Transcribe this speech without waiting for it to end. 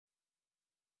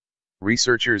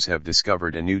Researchers have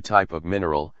discovered a new type of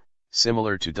mineral,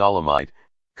 similar to dolomite,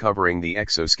 covering the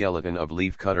exoskeleton of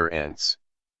leafcutter ants.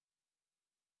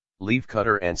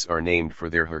 Leafcutter ants are named for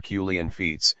their Herculean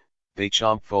feats. They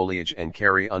chomp foliage and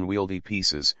carry unwieldy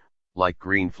pieces, like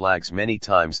green flags, many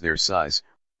times their size,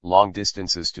 long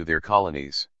distances to their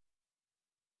colonies.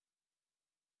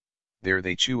 There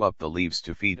they chew up the leaves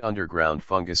to feed underground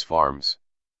fungus farms.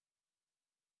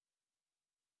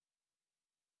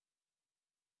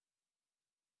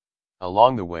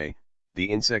 Along the way, the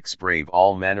insects brave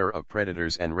all manner of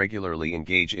predators and regularly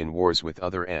engage in wars with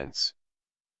other ants.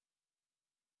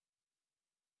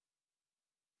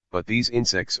 But these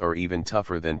insects are even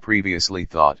tougher than previously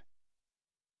thought.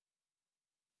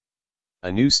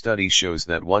 A new study shows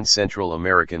that one Central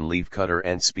American leafcutter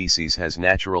ant species has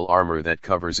natural armor that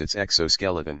covers its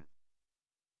exoskeleton.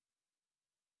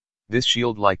 This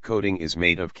shield-like coating is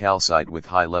made of calcite with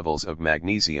high levels of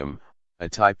magnesium, a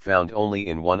type found only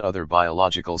in one other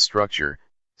biological structure,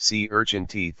 sea urchin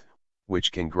teeth,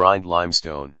 which can grind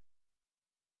limestone.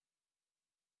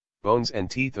 Bones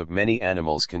and teeth of many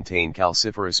animals contain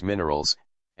calciferous minerals,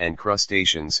 and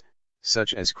crustaceans,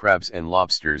 such as crabs and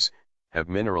lobsters, have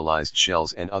mineralized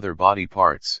shells and other body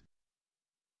parts.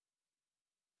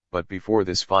 But before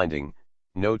this finding,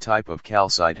 no type of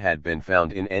calcite had been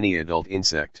found in any adult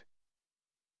insect.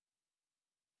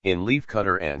 In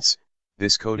leafcutter ants,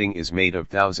 this coating is made of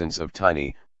thousands of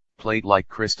tiny, plate-like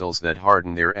crystals that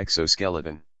harden their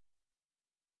exoskeleton.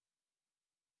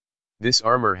 This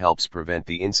armor helps prevent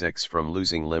the insects from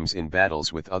losing limbs in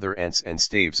battles with other ants and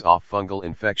staves off fungal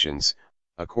infections,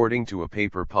 according to a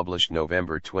paper published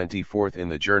November 24 in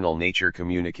the journal Nature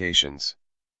Communications.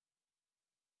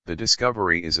 The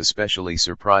discovery is especially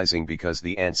surprising because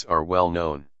the ants are well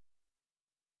known.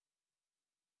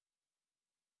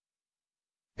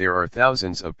 There are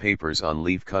thousands of papers on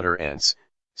leafcutter ants,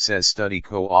 says study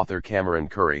co-author Cameron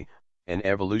Curry, an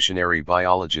evolutionary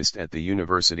biologist at the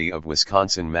University of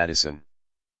Wisconsin-Madison.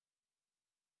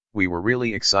 We were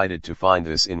really excited to find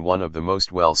this in one of the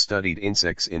most well-studied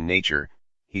insects in nature,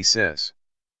 he says.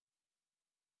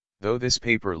 Though this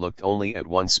paper looked only at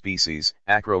one species,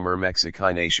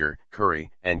 Acromyrmexicinaceae,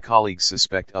 Curry and colleagues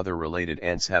suspect other related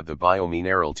ants have the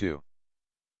biomineral too.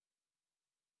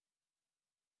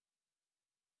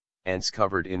 Ants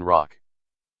covered in rock.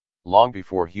 Long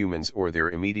before humans or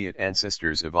their immediate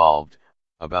ancestors evolved,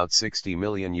 about 60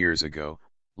 million years ago,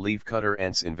 leafcutter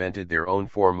ants invented their own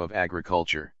form of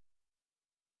agriculture.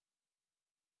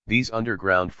 These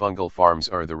underground fungal farms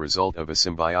are the result of a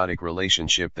symbiotic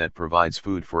relationship that provides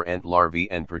food for ant larvae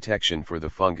and protection for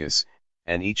the fungus,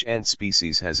 and each ant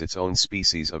species has its own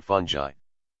species of fungi.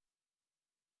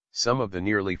 Some of the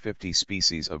nearly 50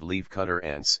 species of leafcutter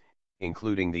ants,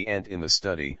 including the ant in the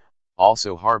study,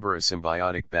 also harbor a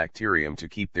symbiotic bacterium to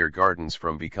keep their gardens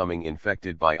from becoming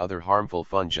infected by other harmful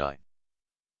fungi.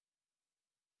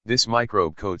 This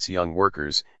microbe coats young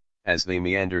workers, as they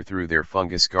meander through their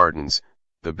fungus gardens.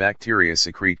 The bacteria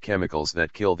secrete chemicals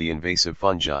that kill the invasive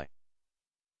fungi.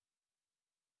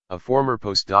 A former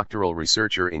postdoctoral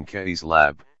researcher in Kei's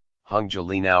lab, Hongzhi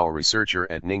Linao, a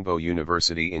researcher at Ningbo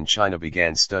University in China,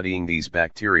 began studying these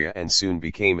bacteria and soon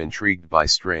became intrigued by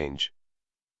strange,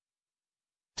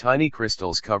 tiny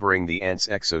crystals covering the ant's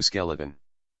exoskeleton.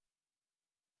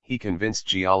 He convinced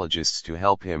geologists to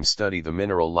help him study the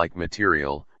mineral-like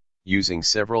material, using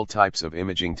several types of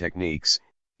imaging techniques,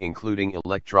 including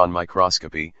electron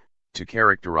microscopy, to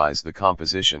characterize the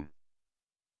composition.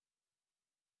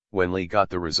 When Li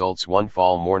got the results one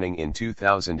fall morning in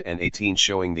 2018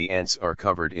 showing the ants are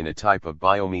covered in a type of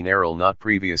biomineral not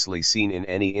previously seen in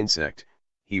any insect,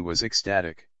 he was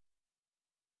ecstatic.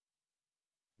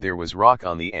 There was rock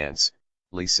on the ants,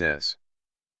 Li says.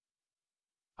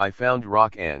 I found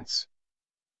rock ants.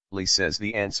 Li says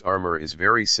the ant's armor is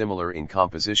very similar in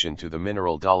composition to the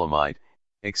mineral dolomite,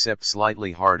 except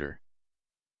slightly harder.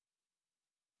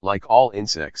 Like all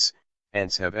insects,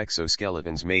 ants have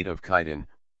exoskeletons made of chitin,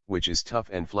 which is tough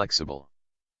and flexible.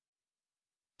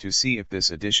 To see if this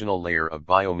additional layer of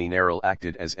biomineral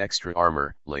acted as extra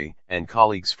armor, Li and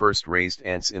colleagues first raised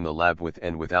ants in the lab with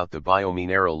and without the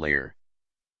biomineral layer.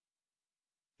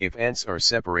 If ants are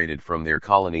separated from their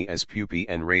colony as pupae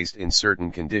and raised in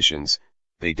certain conditions,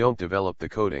 they don't develop the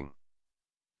coating.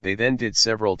 They then did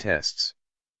several tests.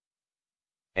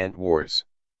 Ant wars.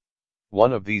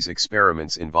 One of these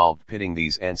experiments involved pitting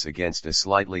these ants against a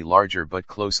slightly larger but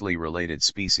closely related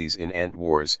species in ant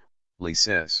wars, Li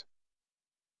says.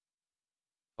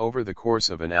 Over the course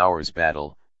of an hour's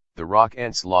battle, the rock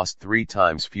ants lost 3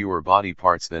 times fewer body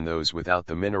parts than those without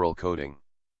the mineral coating.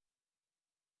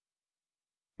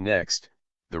 Next,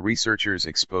 the researchers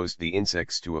exposed the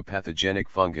insects to a pathogenic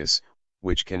fungus,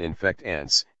 which can infect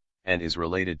ants, and is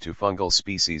related to fungal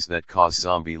species that cause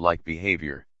zombie-like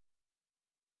behavior.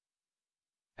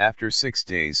 After 6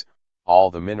 days,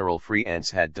 all the mineral-free ants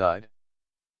had died.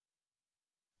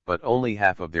 But only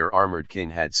half of their armored kin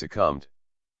had succumbed.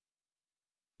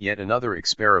 Yet another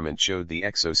experiment showed the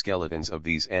exoskeletons of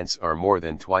these ants are more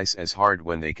than twice as hard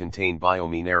when they contain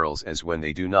biominerals as when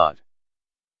they do not.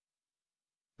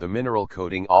 The mineral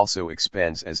coating also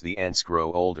expands as the ants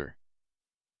grow older.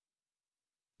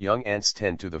 Young ants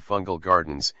tend to the fungal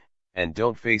gardens, and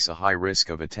don't face a high risk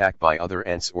of attack by other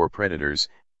ants or predators,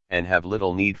 and have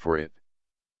little need for it.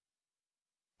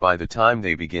 By the time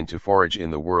they begin to forage in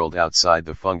the world outside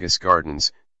the fungus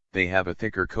gardens, they have a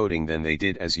thicker coating than they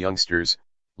did as youngsters,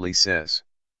 Lee says.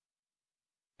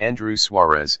 Andrew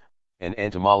Suarez, an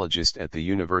entomologist at the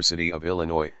University of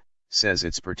Illinois, says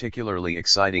it's particularly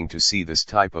exciting to see this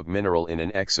type of mineral in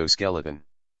an exoskeleton.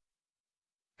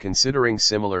 Considering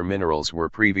similar minerals were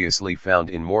previously found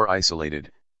in more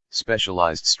isolated,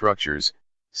 specialized structures,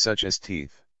 such as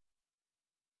teeth.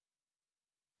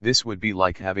 This would be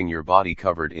like having your body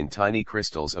covered in tiny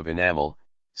crystals of enamel,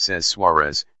 says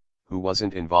Suarez, who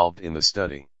wasn't involved in the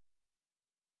study.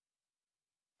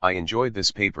 I enjoyed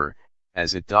this paper,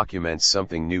 as it documents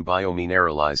something new: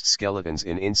 biomineralized skeletons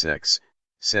in insects,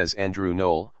 says Andrew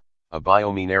Knoll, a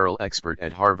biomineral expert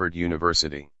at Harvard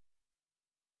University.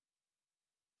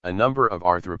 A number of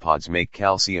arthropods make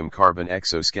calcium-carbon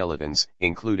exoskeletons,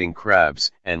 including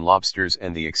crabs and lobsters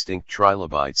and the extinct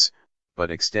trilobites, but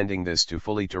extending this to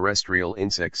fully terrestrial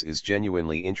insects is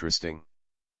genuinely interesting.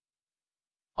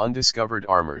 Undiscovered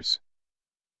armors.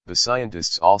 The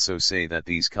scientists also say that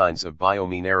these kinds of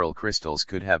biomineral crystals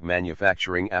could have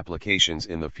manufacturing applications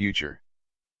in the future,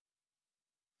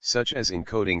 such as in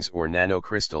coatings or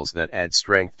nanocrystals that add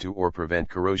strength to or prevent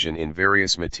corrosion in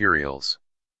various materials.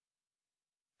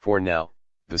 For now,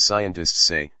 the scientists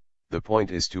say, the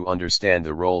point is to understand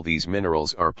the role these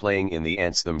minerals are playing in the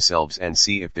ants themselves and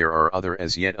see if there are other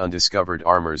as yet undiscovered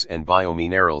armors and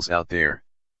biominerals out there.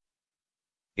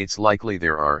 It's likely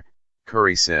there are,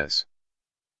 Curry says.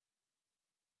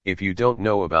 If you don't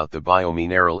know about the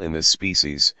biomineral in this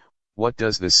species, what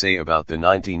does this say about the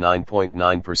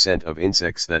 99.9% of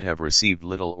insects that have received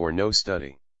little or no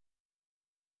study?